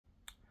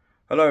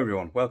Hello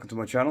everyone, welcome to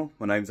my channel.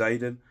 My name's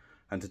Aidan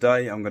and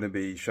today I'm going to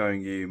be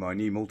showing you my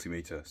new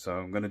multimeter. So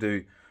I'm going to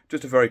do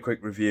just a very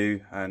quick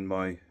review and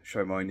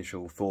show my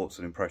initial thoughts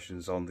and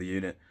impressions on the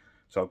unit.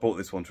 So I bought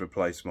this one to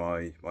replace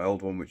my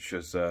old one, which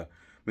has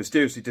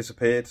mysteriously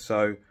disappeared.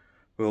 So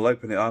we'll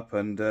open it up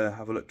and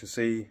have a look to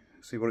see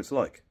what it's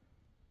like.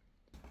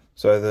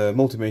 So the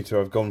multimeter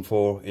I've gone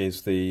for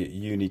is the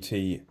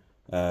UNI-T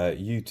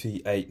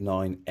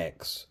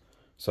UT89X.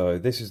 So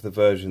this is the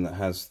version that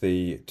has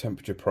the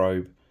temperature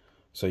probe,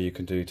 so you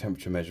can do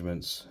temperature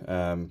measurements.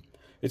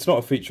 It's not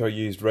a feature I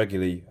used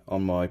regularly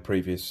on my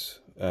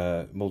previous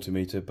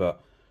multimeter,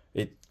 but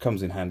it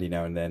comes in handy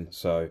now and then,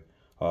 so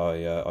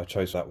I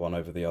chose that one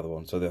over the other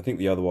one. So I think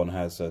the other one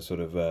has a sort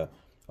of a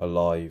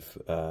live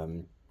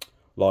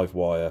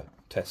wire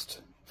test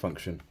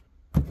function.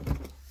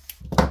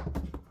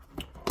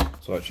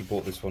 So I actually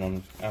bought this one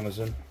on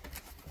Amazon.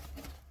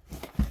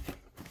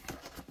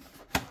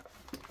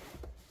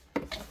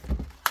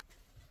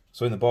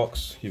 So in the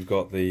box you've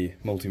got the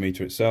multimeter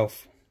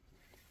itself,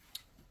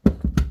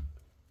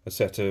 a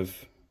set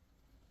of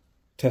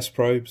test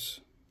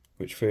probes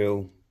which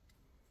feel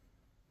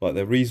like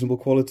they're reasonable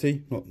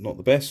quality, not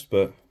the best,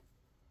 but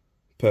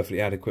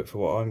perfectly adequate for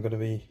what I'm going to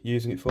be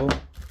using it for.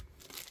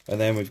 And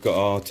then we've got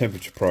our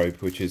temperature probe,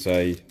 which is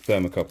a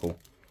thermocouple.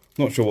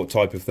 Not sure what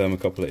type of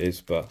thermocouple it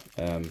is, but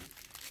I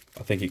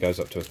think it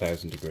goes up to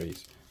 1000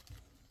 degrees.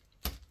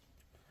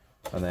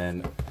 And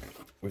then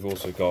we've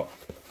also got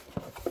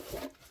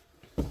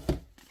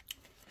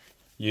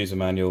user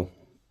manual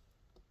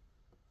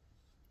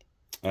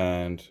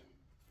and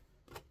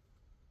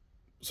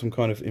some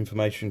kind of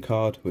information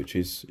card which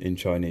is in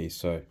Chinese,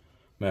 so I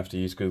may have to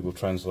use Google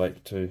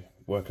Translate to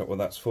work out what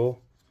that's for.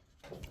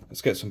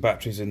 Let's get some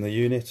batteries in the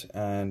unit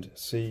and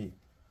see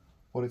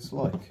what it's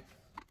like.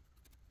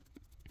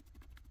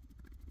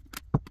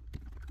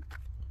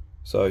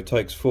 So it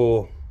takes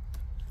 4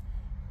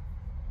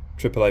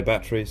 AAA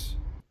batteries.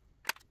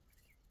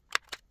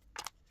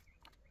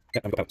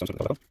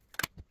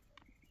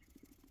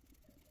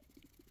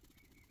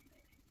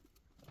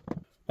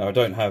 Now I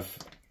don't have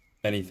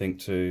anything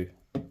to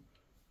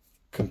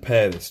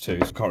compare this to,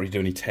 so I can't really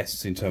do any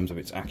tests in terms of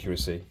its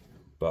accuracy,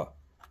 but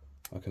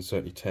I can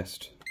certainly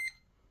test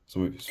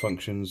some of its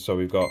functions. So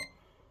we've got,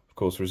 of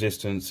course,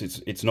 resistance.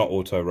 It's not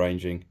auto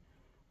ranging.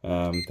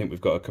 I think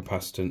we've got a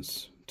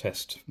capacitance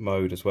test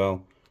mode as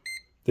well.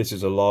 This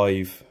is a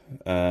live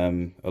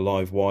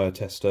wire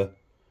tester,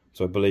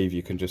 so I believe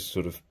you can just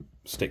sort of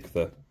stick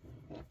the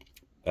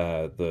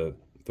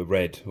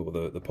red or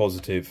the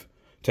positive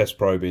test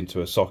probe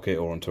into a socket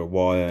or onto a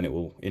wire and it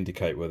will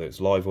indicate whether it's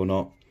live or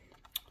not.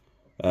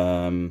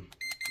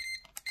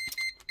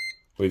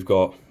 We've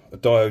got a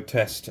diode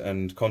test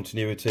and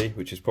continuity,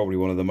 which is probably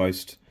one of the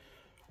most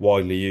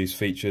widely used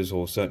features,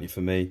 or certainly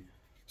for me.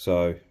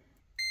 So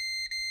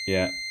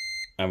yeah,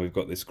 and we've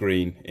got this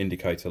green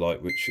indicator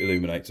light which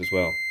illuminates as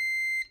well,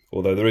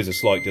 although there is a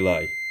slight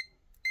delay.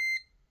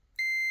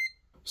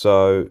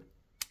 So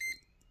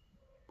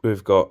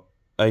we've got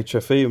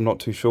HFE, I'm not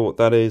too sure what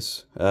that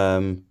is.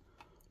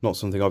 Not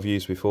something I've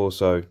used before,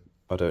 so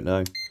I don't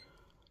know.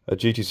 A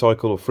duty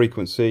cycle or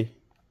frequency.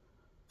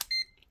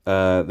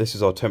 This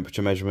is our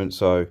temperature measurement,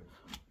 so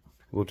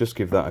we'll just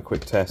give that a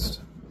quick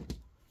test.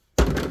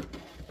 So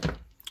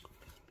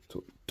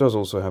it does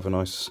also have a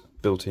nice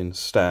built-in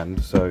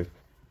stand, so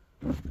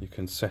you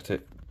can set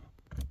it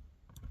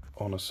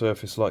on a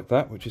surface like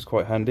that, which is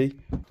quite handy.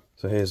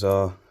 So here's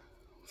our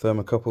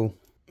thermocouple.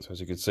 So as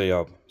you can see,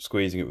 I'm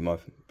squeezing it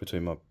with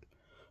between my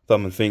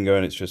thumb and finger,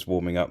 and it's just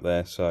warming up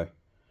there. So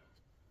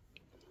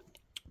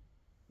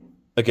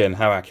again,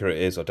 how accurate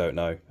it is, I don't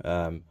know.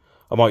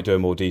 I might do a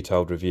more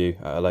detailed review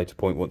at a later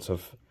point once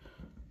I've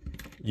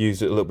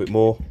used it a little bit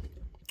more.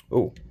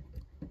 Oh,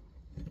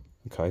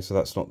 okay, so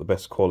that's not the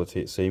best quality,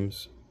 it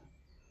seems.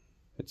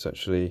 It's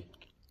actually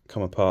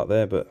come apart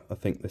there, but I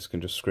think this can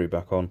just screw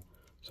back on,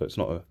 so it's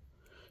not a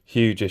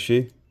huge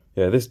issue.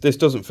 Yeah, this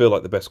doesn't feel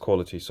like the best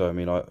quality, so I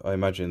mean, I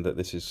imagine that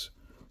this is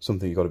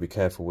something you've got to be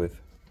careful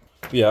with.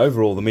 But yeah,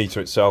 overall the meter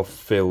itself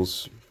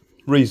feels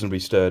reasonably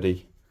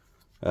sturdy.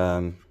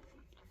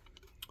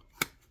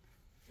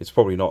 It's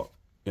probably not,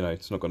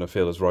 it's not going to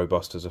feel as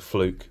robust as a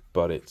Fluke,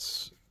 but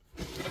it's,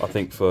 I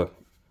think for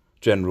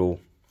general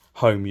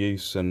home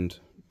use and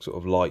sort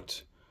of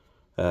light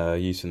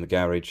use in the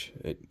garage,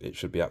 it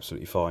should be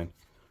absolutely fine.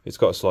 It's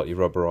got a slightly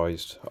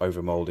rubberized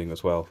over molding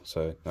as well,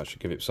 so that should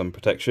give it some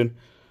protection.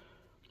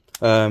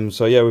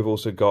 So yeah, we've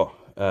also got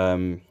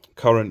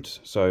current,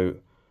 so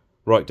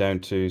right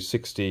down to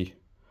 60,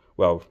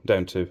 well,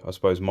 down to, I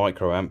suppose,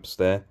 microamps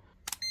there,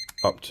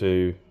 up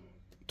to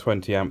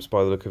 20 amps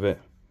by the look of it.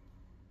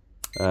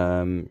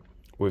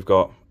 We've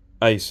got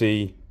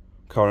AC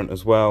current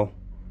as well,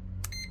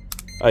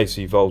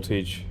 AC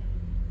voltage,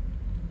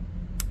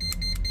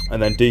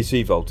 and then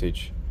DC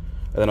voltage.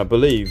 And then I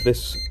believe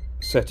this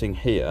setting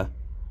here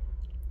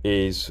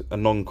is a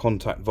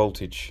non-contact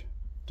voltage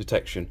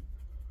detection,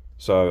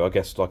 so I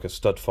guess like a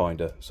stud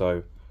finder.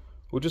 So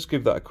we'll just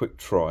give that a quick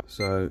try.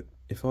 So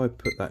if I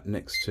put that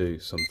next to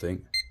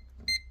something,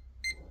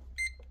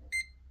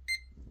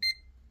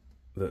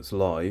 that's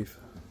live.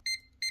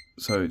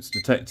 So it's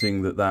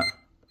detecting that that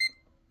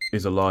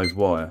is a live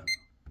wire.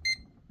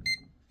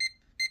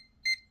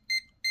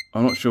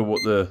 I'm not sure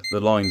what the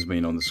lines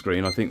mean on the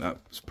screen. I think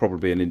that's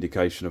probably an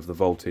indication of the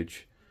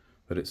voltage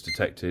that it's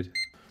detected.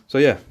 So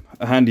yeah,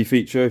 a handy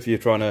feature if you're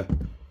trying to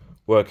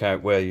work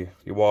out where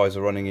your wires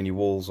are running in your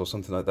walls or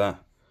something like that.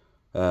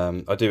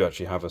 I do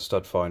actually have a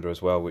stud finder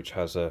as well, which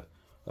has a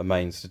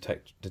mains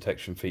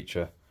detection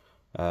feature.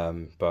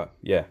 But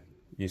yeah,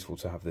 useful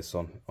to have this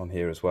on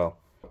here as well.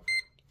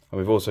 And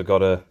we've also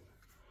got a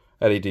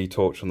LED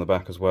torch on the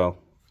back as well.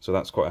 So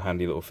that's quite a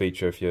handy little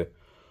feature if you're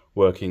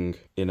working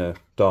in a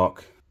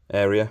dark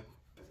area.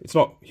 It's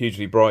not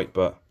hugely bright,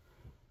 but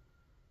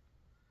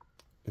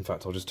in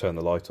fact I'll just turn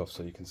the light off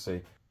so you can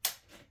see.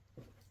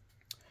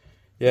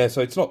 Yeah,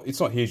 so it's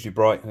not hugely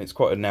bright and it's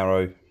quite a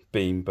narrow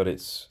beam, but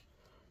it's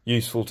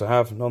useful to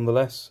have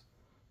nonetheless.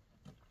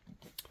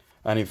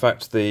 And in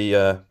fact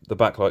the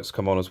backlights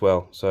come on as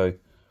well. So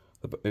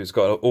it's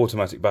got an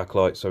automatic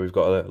backlight, so we've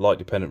got a light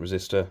dependent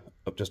resistor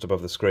up just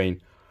above the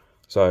screen.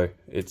 So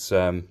it's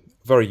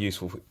very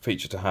useful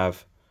feature to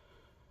have.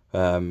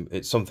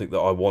 It's something that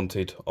I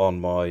wanted on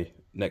my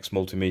next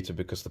multimeter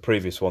because the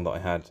previous one that I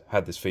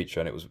had this feature,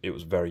 and it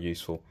was very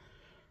useful.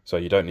 So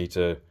you don't need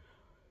to,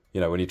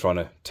 you know, when you're trying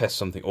to test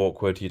something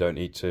awkward, you don't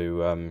need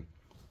to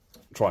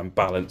try and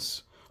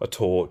balance a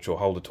torch or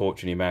hold a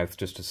torch in your mouth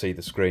just to see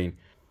the screen.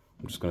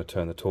 I'm just going to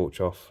turn the torch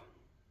off.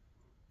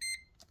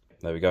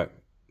 There we go.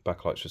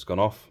 Backlight's just gone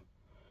off.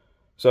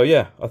 So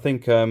yeah, I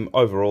think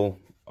overall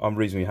I'm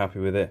reasonably happy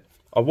with it.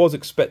 I was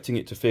expecting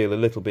it to feel a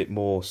little bit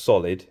more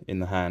solid in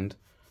the hand,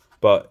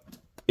 but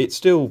it's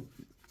still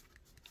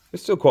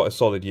quite a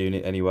solid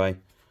unit anyway.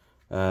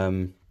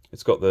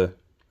 It's got the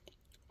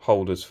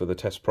holders for the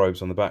test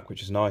probes on the back,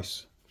 which is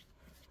nice.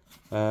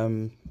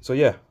 So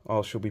yeah,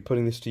 I shall be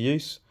putting this to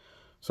use.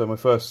 So my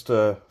first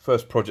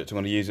project I'm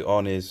going to use it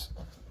on is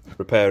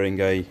repairing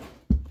a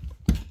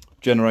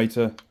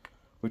generator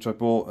which I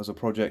bought as a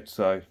project.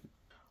 So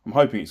I'm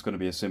hoping it's going to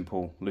be a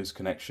simple loose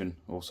connection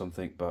or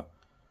something, but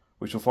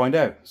we shall find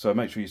out. So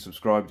make sure you're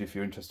subscribed if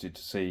you're interested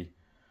to see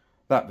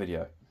that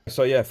video.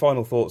 So yeah,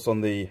 final thoughts on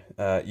the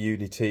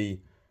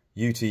UNI-T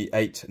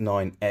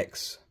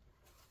UT89X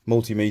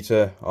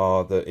multimeter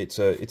are that it's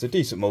a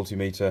decent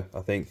multimeter,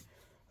 I think.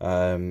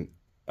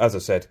 As I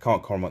said,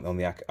 can't comment on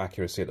the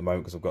accuracy at the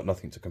moment because I've got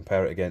nothing to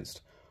compare it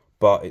against,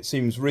 but it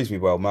seems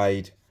reasonably well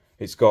made.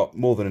 It's got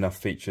more than enough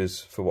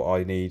features for what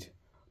I need.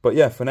 But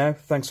yeah, for now,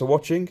 thanks for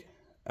watching,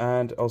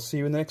 and I'll see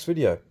you in the next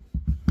video.